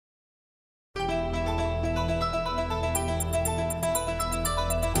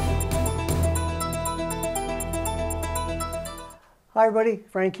Hi everybody,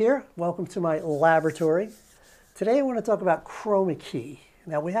 Frank here. Welcome to my laboratory. Today I want to talk about Chroma Key.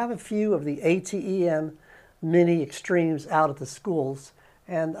 Now we have a few of the ATEM mini extremes out at the schools,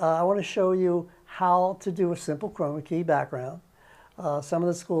 and I want to show you how to do a simple Chroma Key background. Some of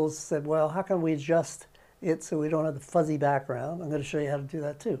the schools said, well, how can we adjust it so we don't have the fuzzy background? I'm going to show you how to do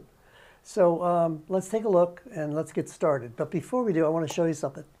that too. So let's take a look and let's get started. But before we do, I want to show you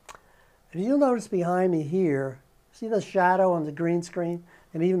something. If you'll notice behind me here, see the shadow on the green screen?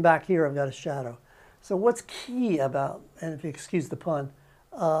 And even back here, I've got a shadow. So what's key about, and if you excuse the pun,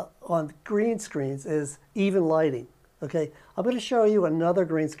 on green screens is even lighting. Okay, I'm going to show you another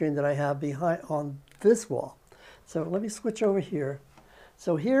green screen that I have behind on this wall. So let me switch over here.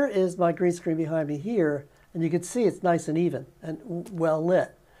 So here is my green screen behind me here, and you can see it's nice and even and well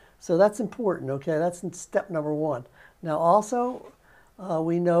lit. So that's important, okay? That's step number one. Now also,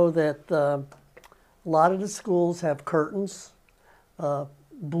 we know that a lot of the schools have curtains,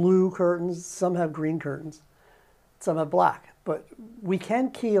 blue curtains, some have green curtains, some have black. But we can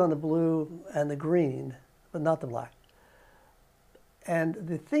key on the blue and the green, but not the black. And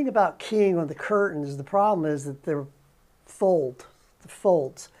the thing about keying on the curtains, the problem is that they're folds.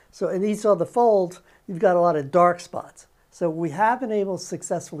 So in each of the folds, you've got a lot of dark spots. So we have been able to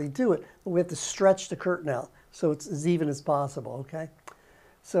successfully do it, but we have to stretch the curtain out so it's as even as possible, okay?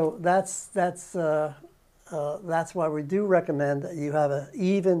 So that's why we do recommend that you have an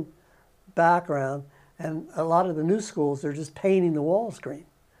even background. And a lot of the new schools, they're just painting the walls green,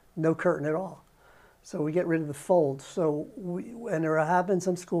 no curtain at all. So we get rid of the folds. So and there have been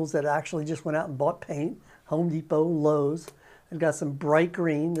some schools that actually just went out and bought paint, Home Depot, Lowe's, and got some bright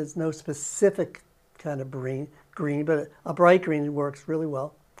green. There's no specific kind of green, but a bright green works really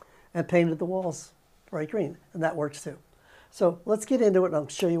well, and painted the walls bright green, and that works too. So let's get into it, and I'll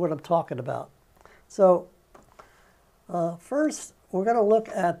show you what I'm talking about. So first, we're going to look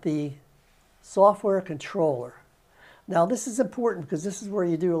at the software controller. Now this is important because this is where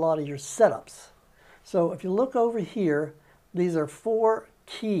you do a lot of your setups. So if you look over here, these are 4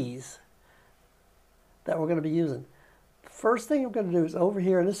 keys that we're going to be using. The first thing I'm going to do is over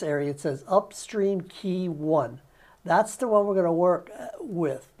here in this area, it says Upstream Key 1. That's the one we're going to work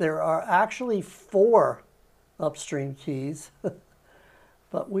with. There are actually 4 upstream keys,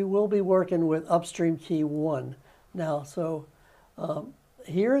 but we will be working with Upstream Key 1. Now, so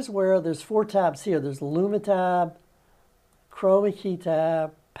here's where there's 4 tabs here. There's Luma tab, Chroma Key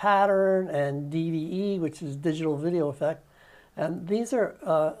tab, Pattern, and DVE, which is digital video effect. And these are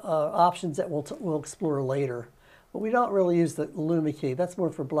options that we'll explore later. But we don't really use the Luma key. That's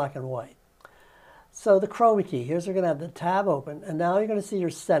more for black and white. So the Chroma Key, here's you're going to have the tab open. And now you're going to see your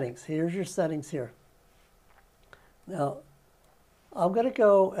settings. Here's your settings here. Now, I'm going to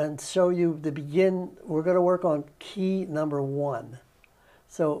go and show you the begin. We're going to work on key number 1.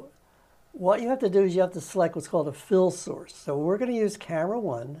 So what you have to do is you have to select what's called a fill source. So we're going to use camera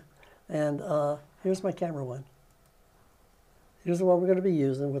 1. And here's my camera 1. Here's the one we're going to be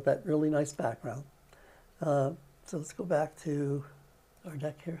using with that really nice background. So let's go back to our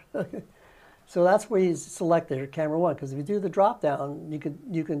deck here. Okay. So that's where you select your camera 1, because if you do the drop down,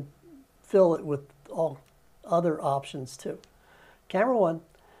 you can fill it with all other options too. Camera 1.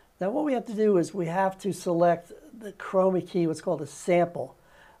 Now what we have to do is we have to select the Chroma Key, what's called a sample.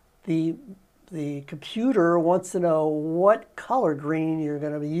 The computer wants to know what color green you're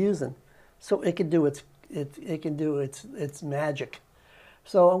going to be using, so it can do its magic.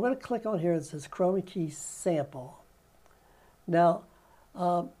 So I'm going to click on here. It says Chroma Key sample. Now,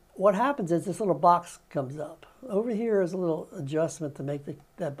 what happens is this little box comes up. Over here is a little adjustment to make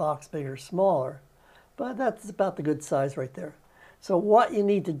that box bigger or smaller, but that's about the good size right there. So what you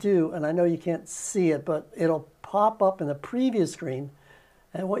need to do, and I know you can't see it, but it'll pop up in the preview screen.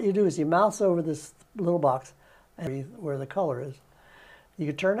 And what you do is you mouse over this little box and where the color is. You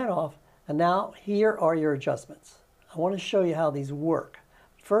can turn that off. And now here are your adjustments. I want to show you how these work.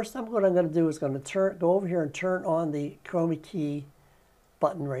 First, what I'm going to do is go over here and turn on the Chroma Key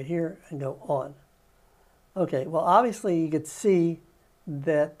button right here and go on. Okay, well obviously you can see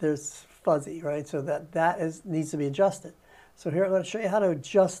that there's fuzzy, right? So that needs to be adjusted. So here I'm going to show you how to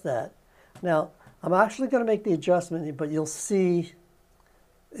adjust that. Now, I'm actually going to make the adjustment, but you'll see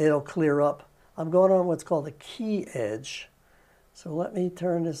it'll clear up. I'm going on what's called a key edge. So let me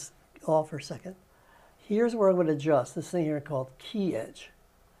turn this off for a second. Here's where I'm going to adjust this thing here called key edge.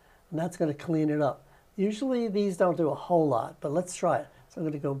 And that's going to clean it up. Usually these don't do a whole lot, but let's try it. So I'm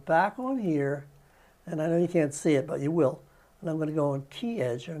going to go back on here, and I know you can't see it, but you will. And I'm going to go on key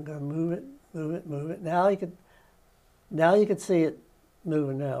edge. I'm going to move it, move it, move it. Now you can see it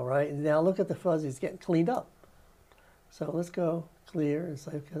moving now, right? And now look at the fuzzies getting cleaned up. So let's go clear and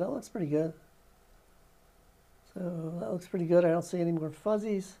say, okay, that looks pretty good. So that looks pretty good. I don't see any more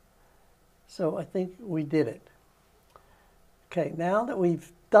fuzzies. So I think we did it. Okay, now that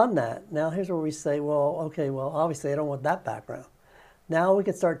we've done that, now here's where we say, well, okay, well, obviously I don't want that background. Now we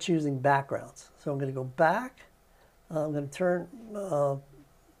can start choosing backgrounds. So I'm going to go back. I'm going to turn the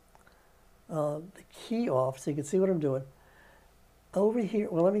key off so you can see what I'm doing. Over here,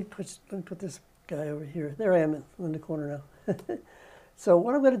 well, let me put this guy over here. There I am in the corner now. So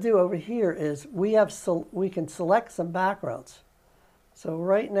what I'm going to do over here is we can select some backgrounds. So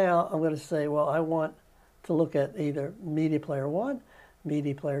right now I'm going to say, well, I want to look at either Media Player 1,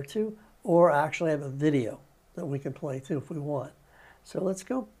 Media Player 2, or actually have a video that we can play too if we want. So let's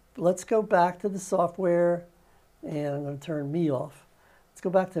go back to the software, and I'm going to turn me off. Let's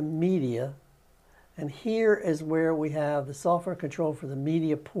go back to Media, and here is where we have the software control for the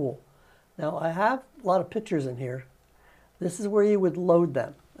media pool. Now I have a lot of pictures in here. This is where you would load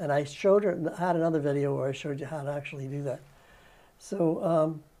them, and I had another video where I showed you how to actually do that.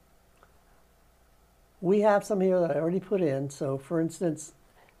 So we have some here that I already put in. So for instance,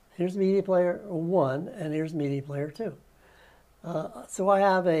 here's Media Player 1 and here's Media Player 2. So I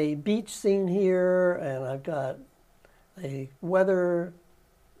have a beach scene here and I've got a weather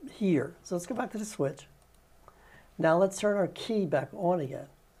here. So let's go back to the switch. Now let's turn our key back on again.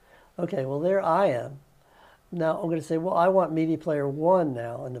 Okay, well there I am. Now I'm going to say, well, I want Media Player 1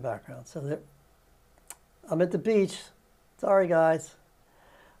 now in the background. So there, I'm at the beach. Sorry, guys.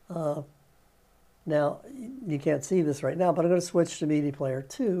 Now, you can't see this right now, but I'm going to switch to Media Player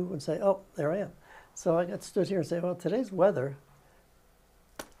 2 and say, oh, there I am. So I got stood here and say, well, today's weather,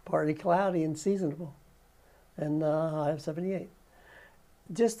 partly cloudy and seasonable, and high of 78.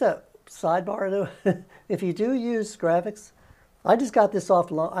 Just a sidebar, though, if you do use graphics, I just got this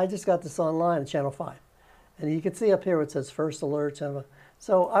online at Channel 5. And you can see up here where it says First Alert.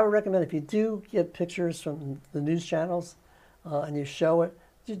 So I would recommend if you do get pictures from the news channels and you show it,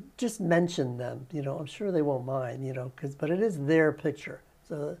 just mention them. You know, I'm sure they won't mind. You know, but it is their picture,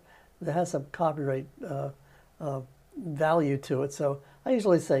 so it has some copyright value to it. So I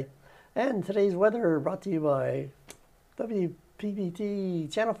usually say, and today's weather brought to you by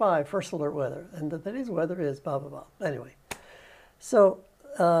WPBT Channel 5 First Alert Weather, and today's weather is blah blah blah. Anyway, so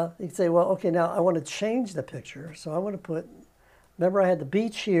you can say, well, okay, now I want to change the picture, so I want to put. Remember, I had the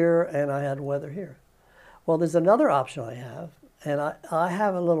beach here and I had weather here. Well, there's another option I have. And I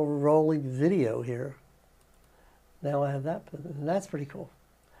have a little rolling video here. Now I have that, and that's pretty cool.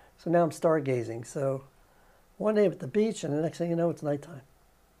 So now I'm stargazing. So one day I'm at the beach, and the next thing you know, it's nighttime.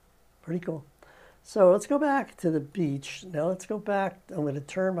 Pretty cool. So let's go back to the beach. Now let's go back. I'm going to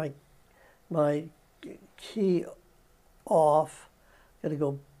turn my key off. I'm going to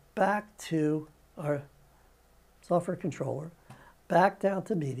go back to our software controller, back down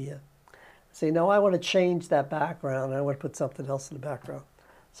to media. See, now I want to change that background. I want to put something else in the background.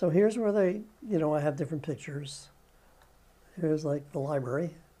 So here's where I have different pictures. Here's like the library.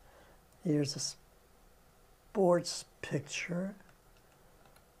 Here's a sports picture.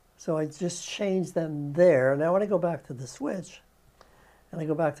 So I just changed them there. Now when I go back to the switch, and I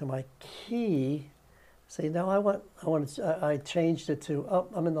go back to my key, say now I changed it to, oh,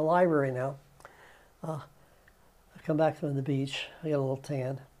 I'm in the library now. I come back to the beach. I got a little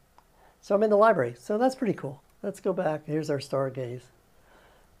tan. So I'm in the library, so that's pretty cool. Let's go back. Here's our stargaze.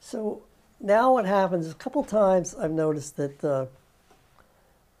 So now what happens is a couple times I've noticed that,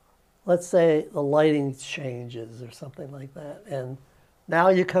 let's say the lighting changes or something like that. And now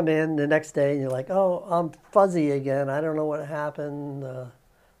you come in the next day and you're like, oh, I'm fuzzy again. I don't know what happened.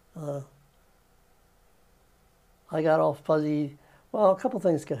 I got all fuzzy. Well, a couple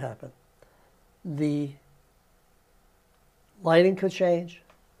things could happen. The lighting could change.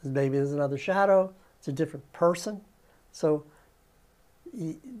 Maybe there's another shadow. It's a different person. So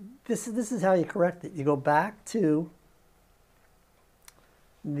this is how you correct it. You go back to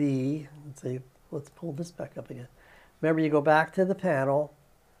the, let's pull this back up again. Remember, you go back to the panel,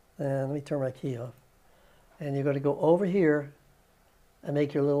 and let me turn my key off. And you're going to go over here and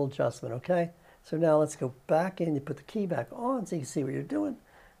make your little adjustment, okay? So now let's go back in. You put the key back on so you can see what you're doing.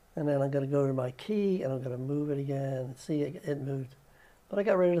 And then I'm going to go to my key, and I'm going to move it again. See, it moved. But I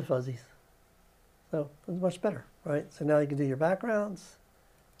got rid of the fuzzies. So it's much better, right? So now you can do your backgrounds,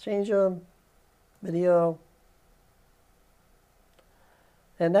 change them, video.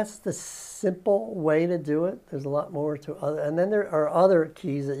 And that's the simple way to do it. There's a lot more to other, and then there are other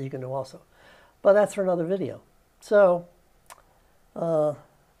keys that you can do also. But that's for another video. So,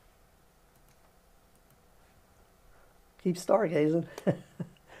 keep stargazing.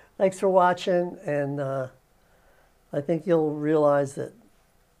 Thanks for watching, and I think you'll realize that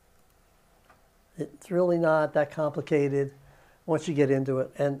it's really not that complicated once you get into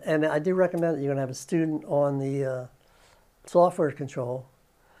it. And I do recommend that you're going to have a student on the software control.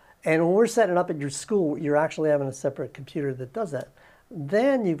 And when we're setting it up at your school, you're actually having a separate computer that does that.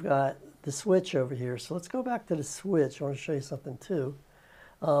 Then you've got the switch over here. So let's go back to the switch. I want to show you something too.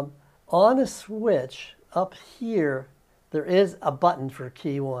 On the switch up here, there is a button for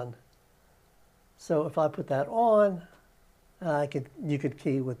key 1. So if I put that on, you could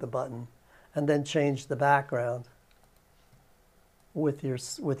key with the button and then change the background with your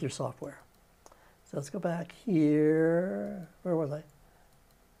software. So let's go back here. Where was I?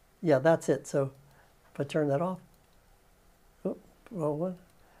 Yeah, that's it. So if I turn that off, wrong one,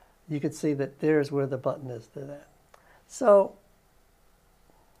 you can see that there's where the button is to that. So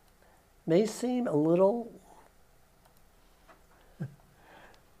may seem a little,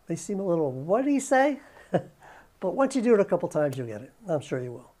 what did he say? But once you do it a couple times, you'll get it. I'm sure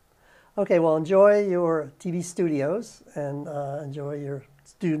you will. Okay, well, enjoy your TV studios and enjoy your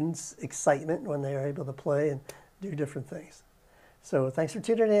students' excitement when they are able to play and do different things. So thanks for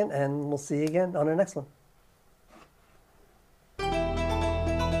tuning in, and we'll see you again on the next one.